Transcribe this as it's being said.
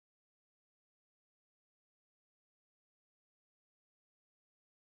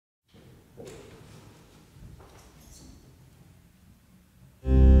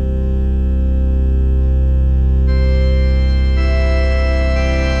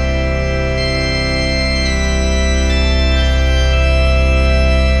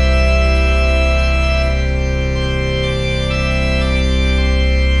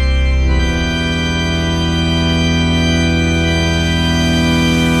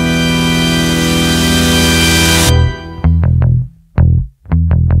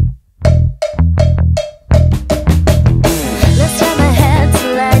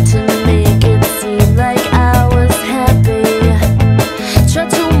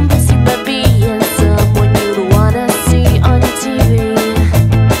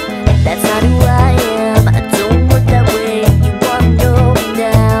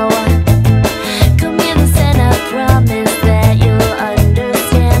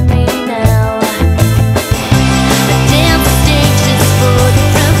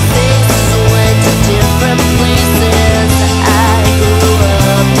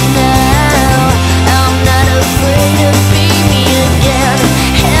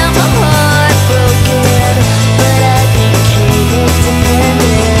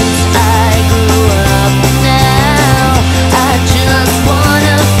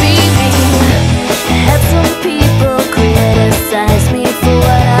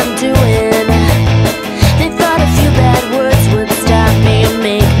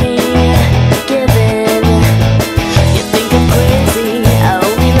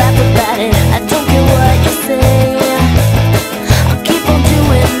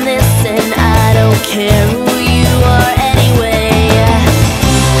care who you are anyway.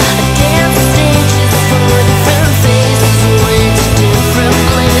 A dance stage is full of different faces, went to different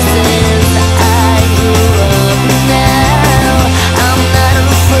places. I grew up now, I'm not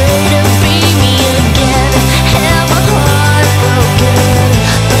afraid to be me again. Had my heart broken,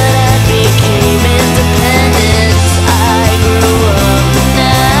 but I became independent. I grew up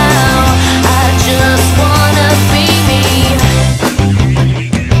now, I just wanna be me.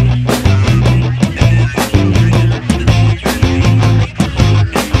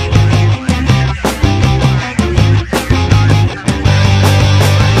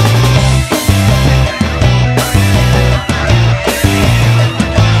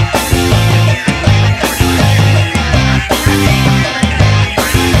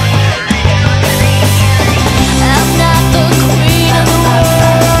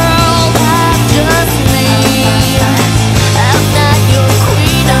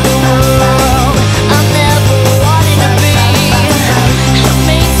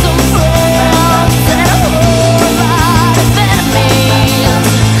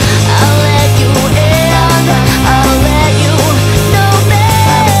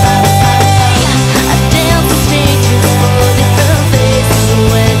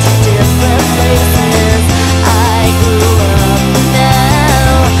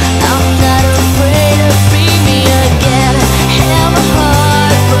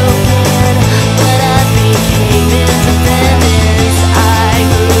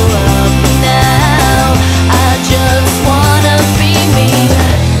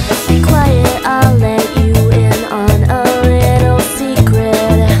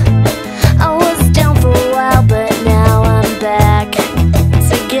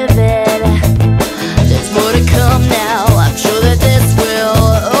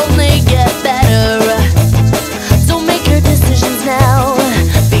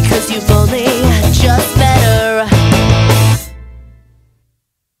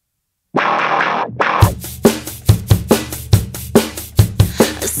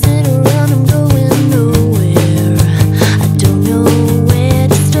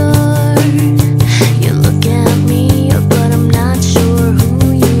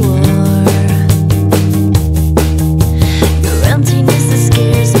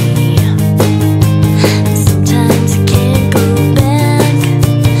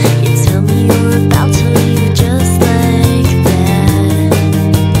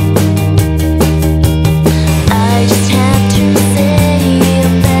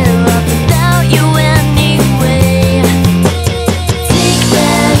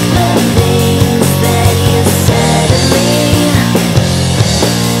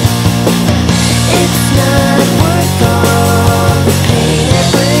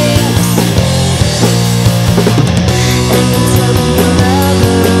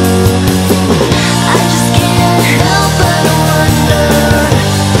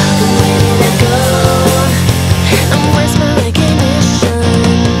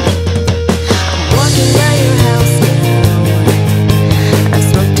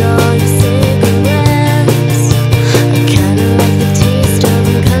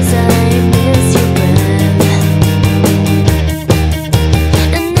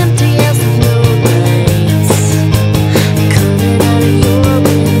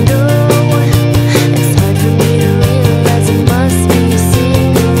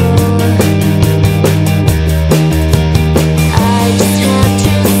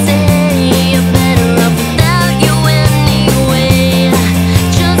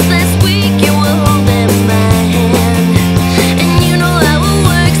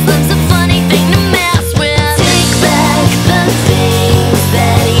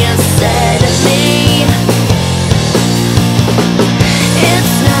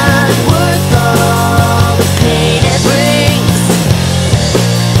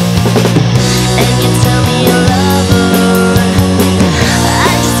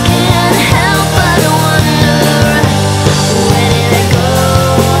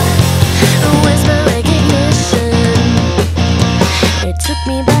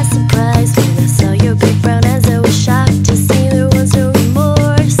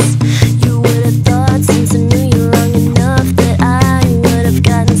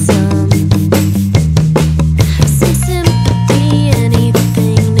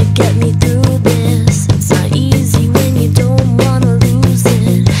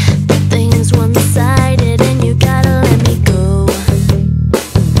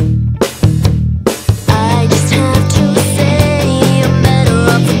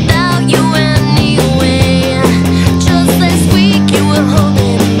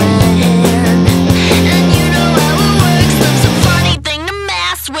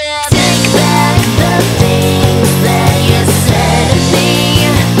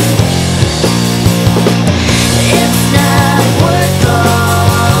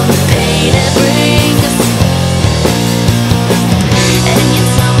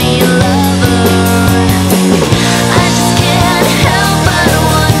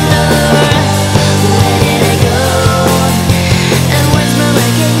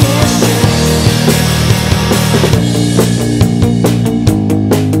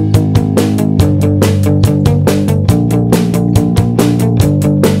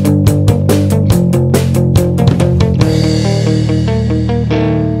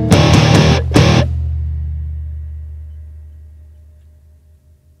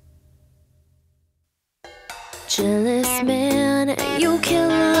 Jealous man, you kill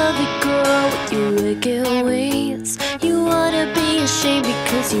a lovely girl with your wicked ways. You wanna be ashamed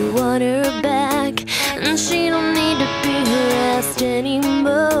because you want her back, and she don't need to be harassed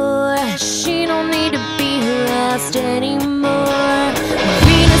anymore. She don't need to be harassed anymore.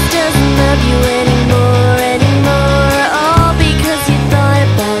 Venus doesn't love you anymore, all because you thought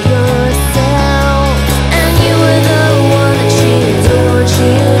about yourself. And you were the one that she adored,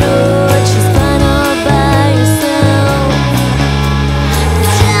 she's fine all by yourself.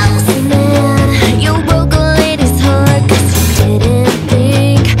 Jealous man, you broke a lady's heart 'cause you didn't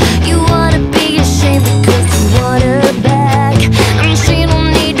think. You wanna be ashamed because you want her back, and she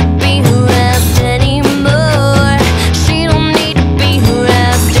don't need to be harassed anymore. She don't need to be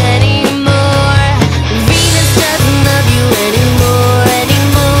harassed anymore.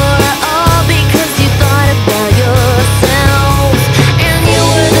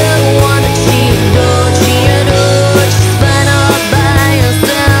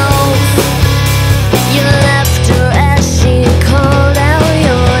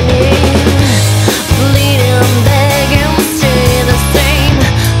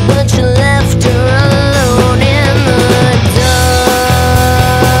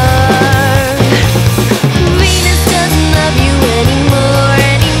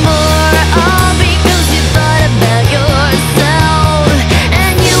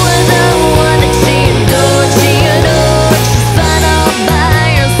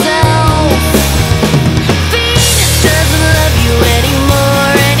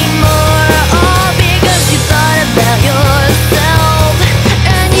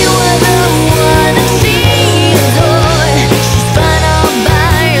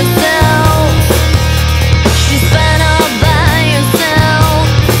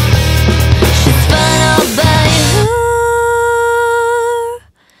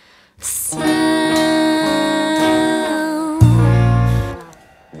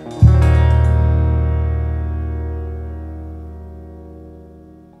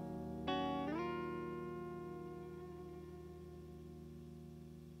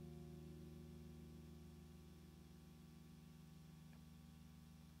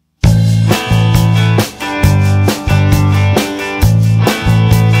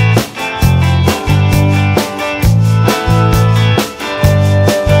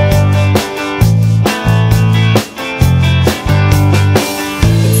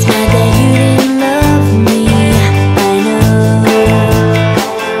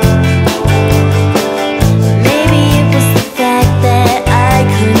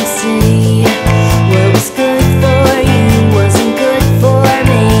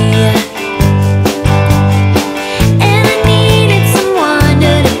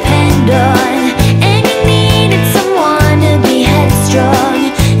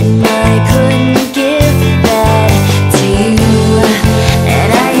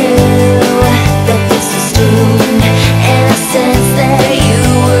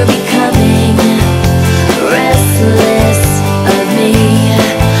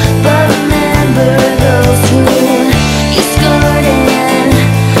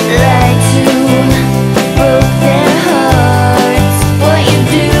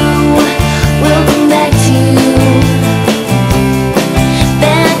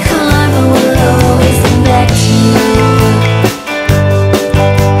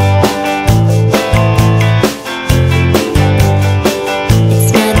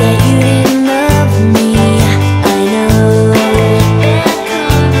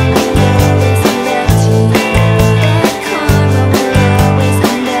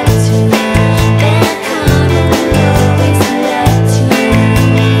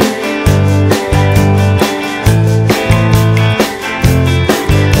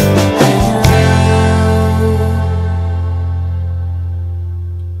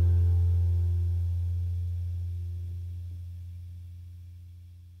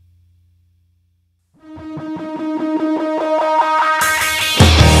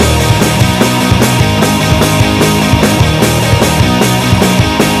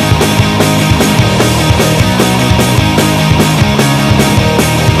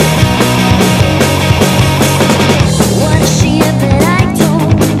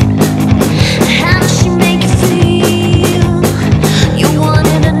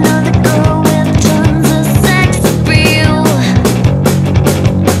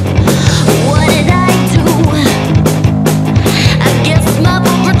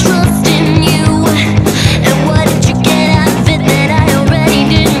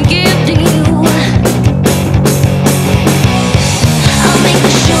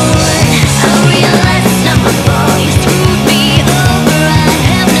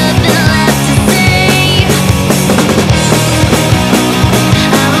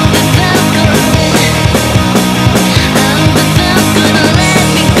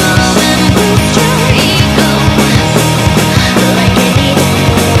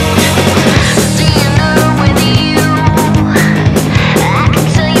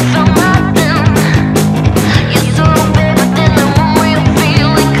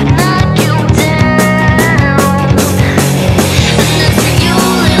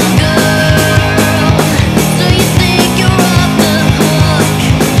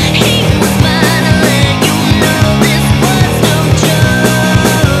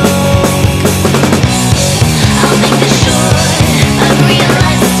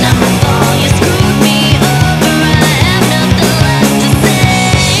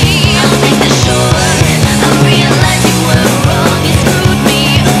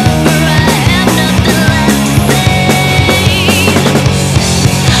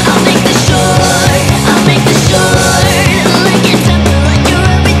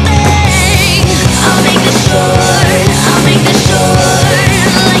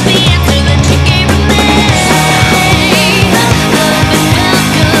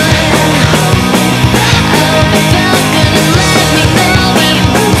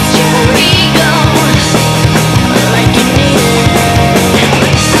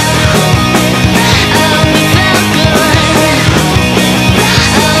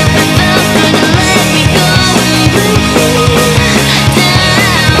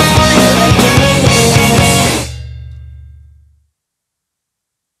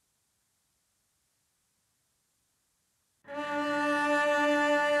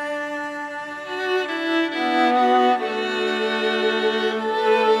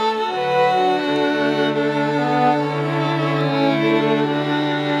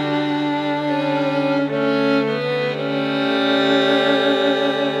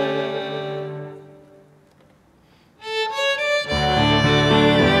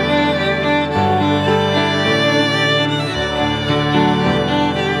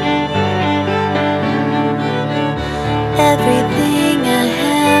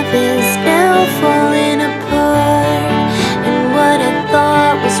 have is now falling apart, and what I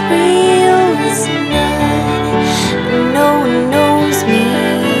thought was real is not. No one knows me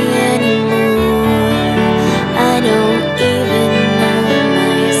anymore. I don't even know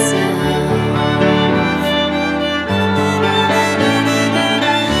myself.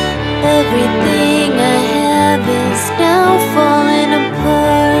 Everything I have is now falling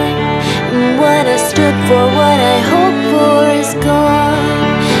apart, and what I stood for, what I hoped for is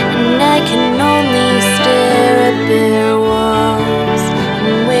gone, and I can only stare at bare walls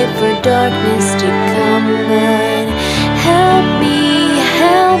and wait for darkness to come. But help me,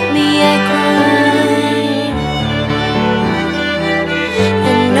 I cry,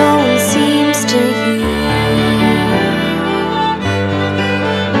 and no one seems to hear.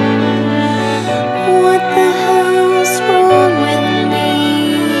 What the hell's wrong with me?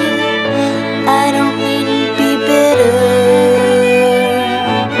 I don't mean to be bitter.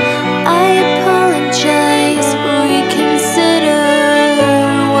 I apologize, reconsider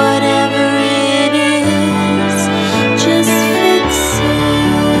whatever it is. Just fix it.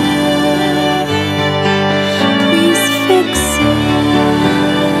 Please fix it.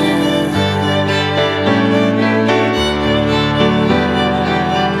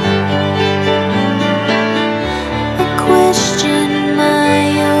 I question my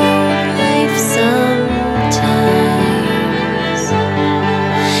own life sometimes.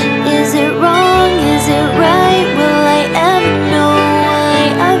 Is it wrong? Is it right? Will I ever know why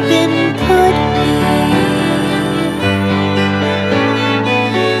I've been put here?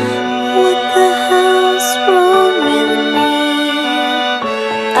 What the hell's wrong with me?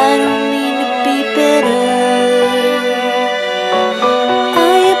 I don't mean to be bitter.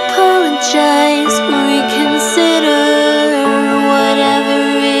 I apologize, reconsider whatever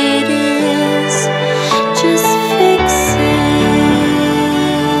it is. Just fix it.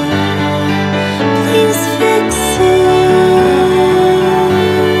 Please fix it.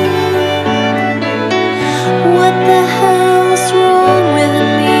 What the hell's wrong with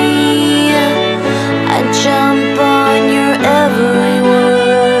me? I jump on your every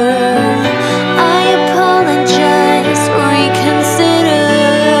word. I apologize, reconsider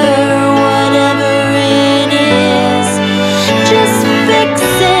whatever it is. Just fix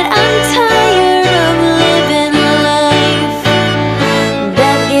it. I'm tired of living life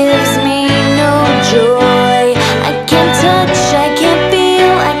that gives me no joy. I can't touch, I can't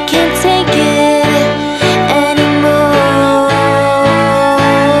feel, I can't take it anymore.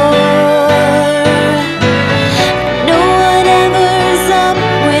 No, whatever's up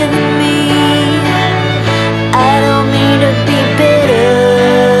with me, I don't mean to be bitter.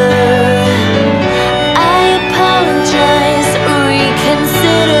 I apologize,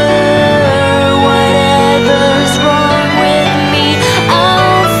 reconsider whatever's wrong with me.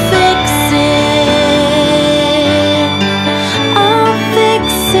 I'll fix it. I'll fix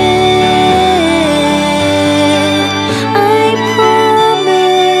it. I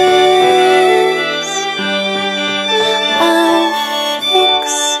promise. I'll fix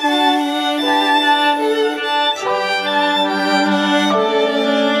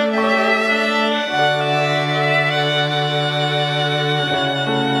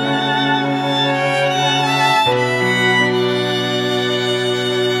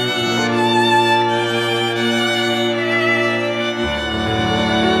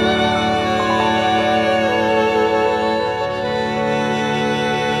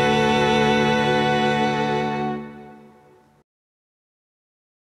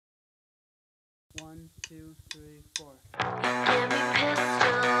One, two, three, four. Give me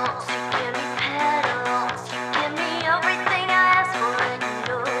pistols, you give me petals, you give me everything I ask for, and you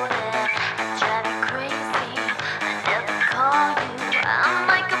know that I drive you crazy. I never call you, I'm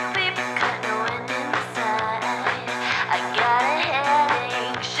like a paper cut, no end inside. I got a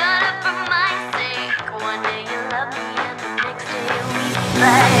headache, shut up for my sake. One day you love me and the next day we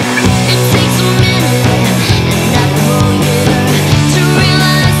fight. It takes a minute and not the whole year to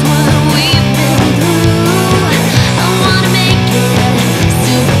realize what we've been through. I wanna make it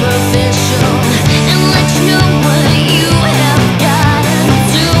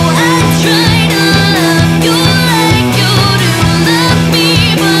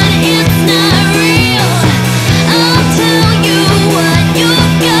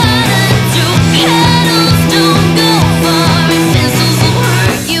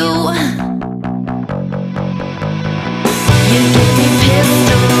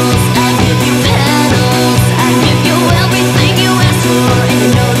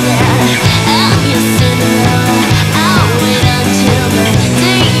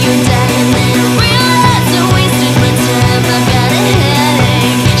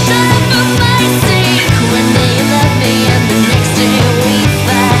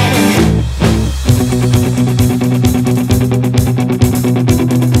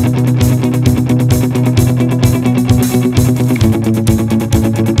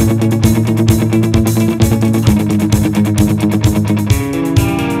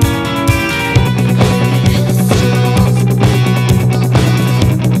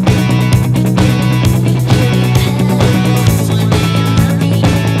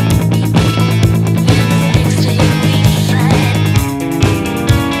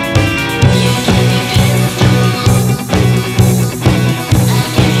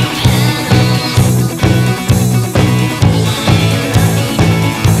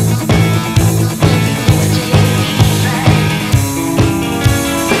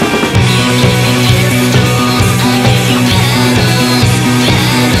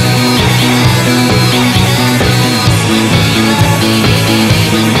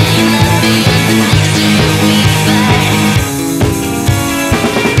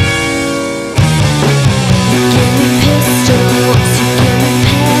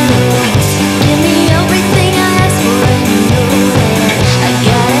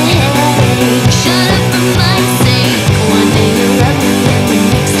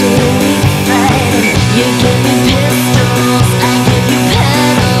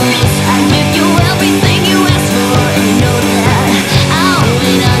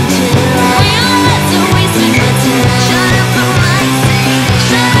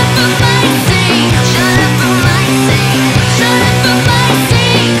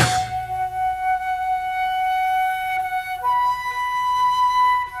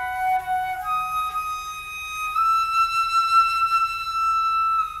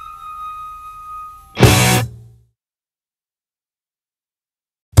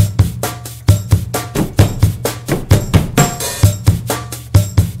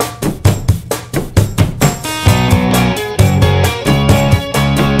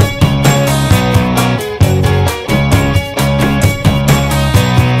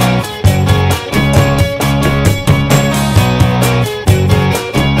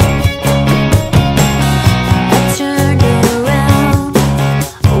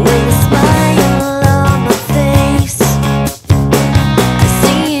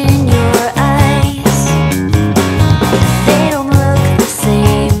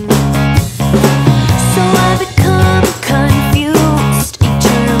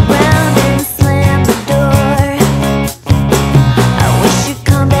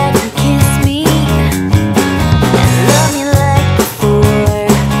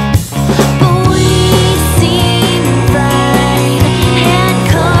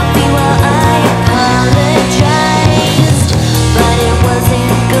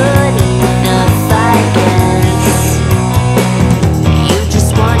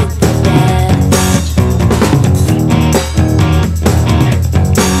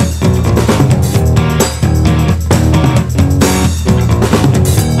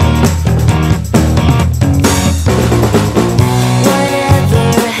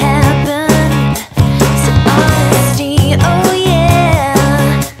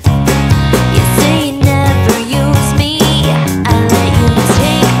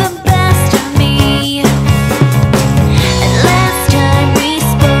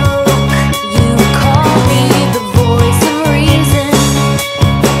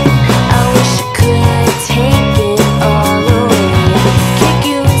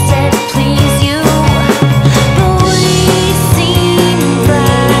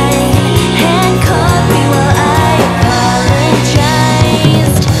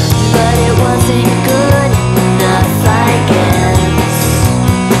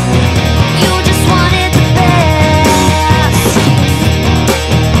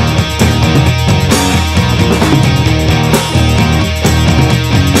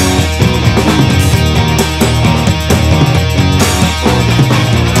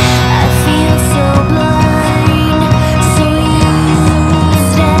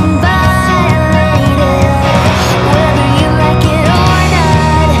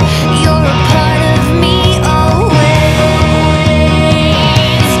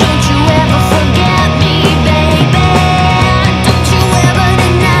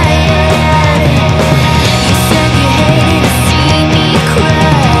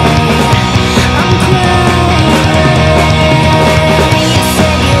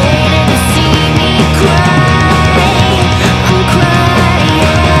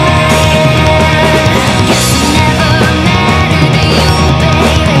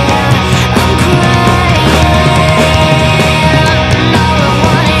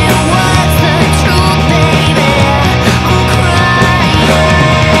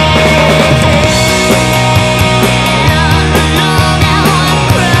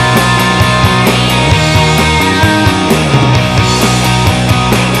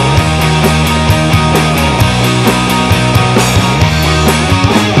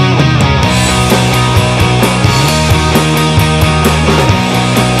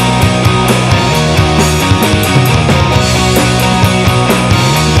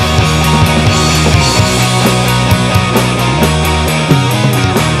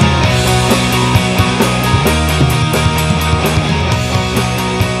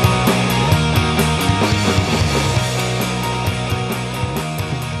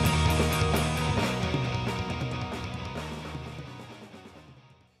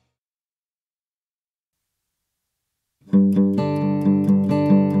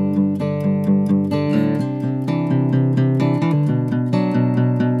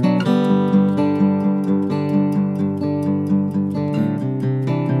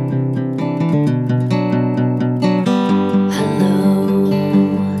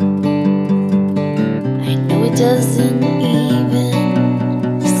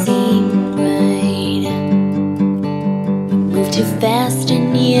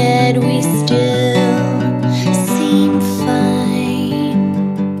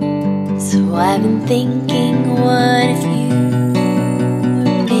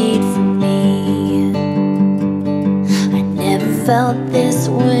felt this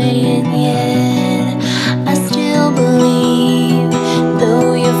way, and yet I still believe,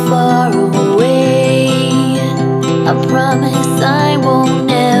 though you're far away. I promise I won't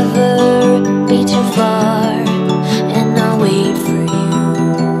ever be too far, and I'll wait for you.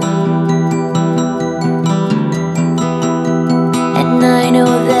 And I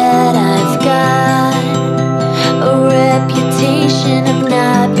know that I've got a reputation of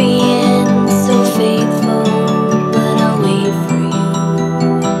not being so faithful, but I'll wait for you.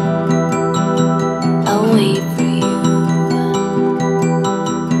 I'll wait for you.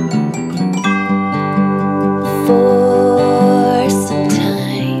 For some time.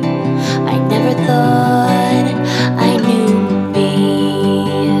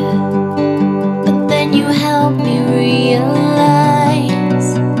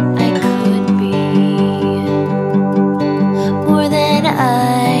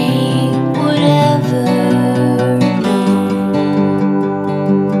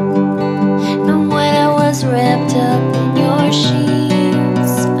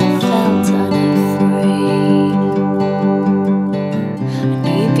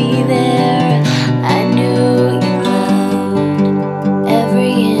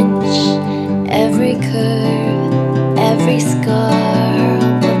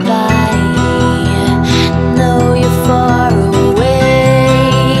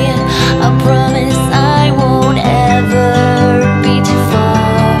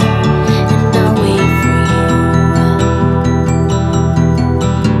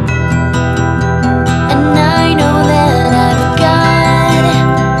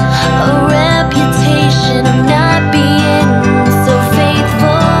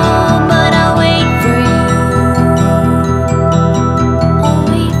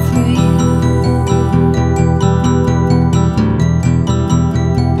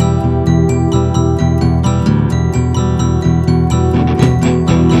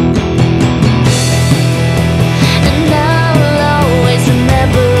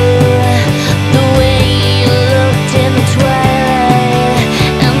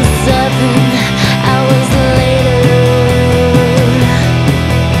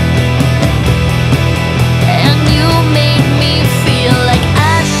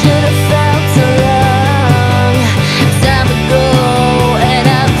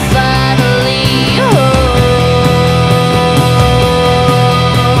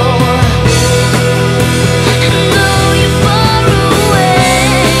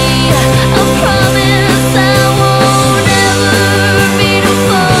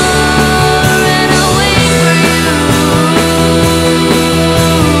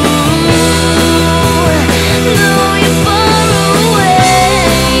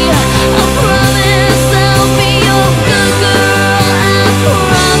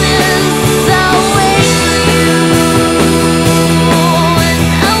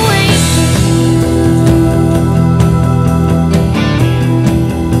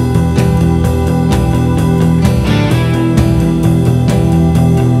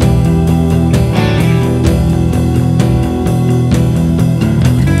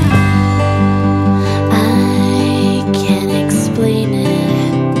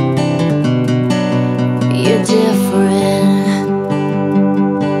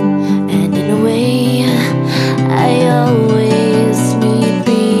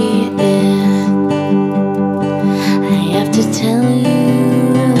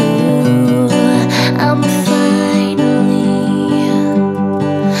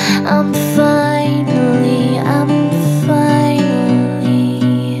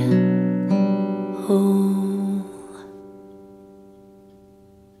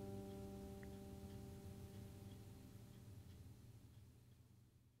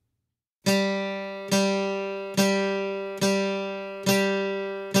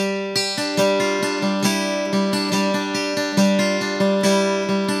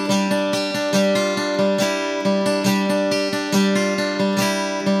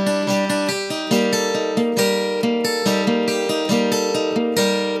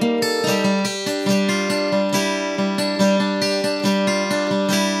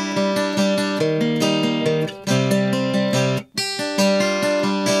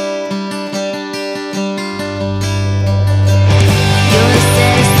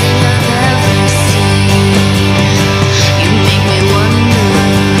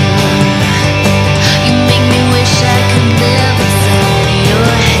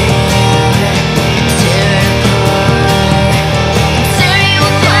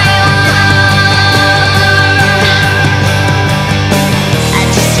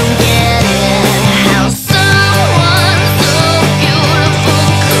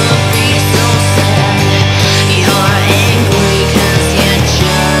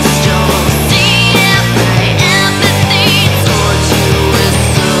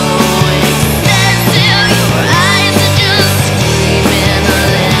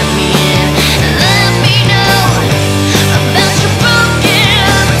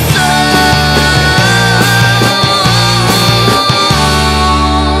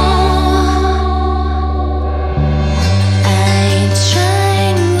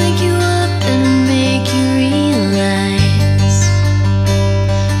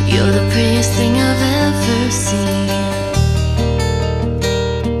 You're the prettiest thing I've ever seen.